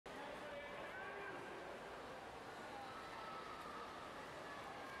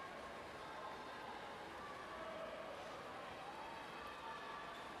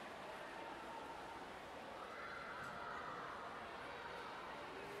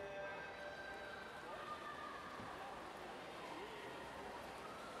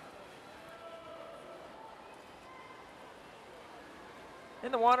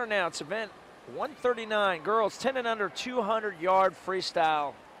In the water now, it's event 139, girls 10 and under, 200-yard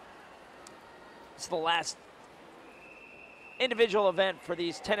freestyle. It's the last individual event for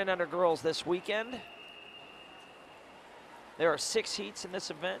these 10 and under girls this weekend. There are 6 heats in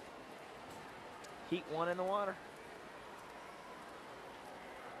this event. Heat 1 in the water.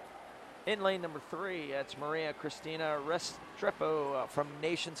 In lane number 3, that's Maria Cristina Restrepo from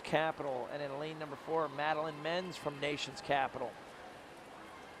Nation's Capital. And in lane number 4, Madeline Menz from Nation's Capital.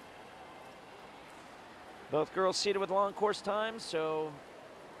 Both girls seated with long course times, so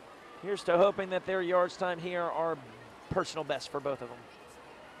here's to hoping that their yards time here are personal best for both of them.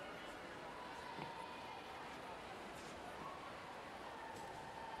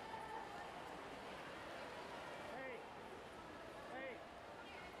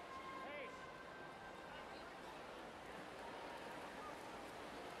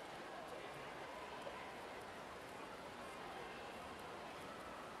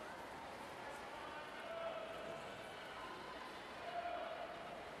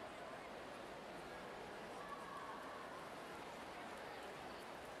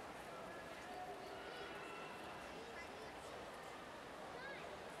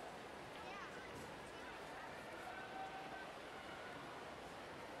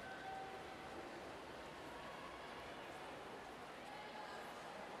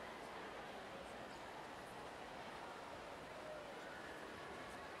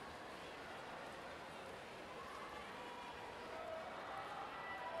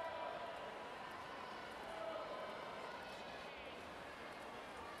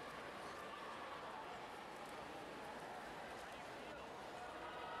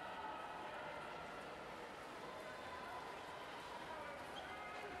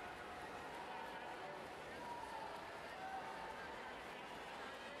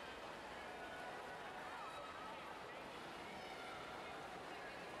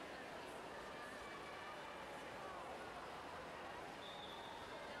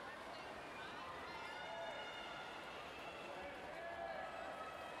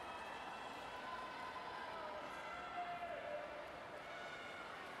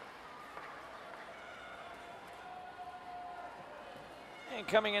 And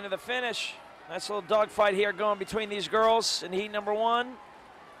coming into the finish, nice little dogfight here going between these girls in heat number 1.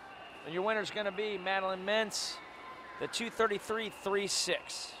 And your winner's going to be Madeline Menz, the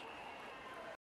 2:33.36.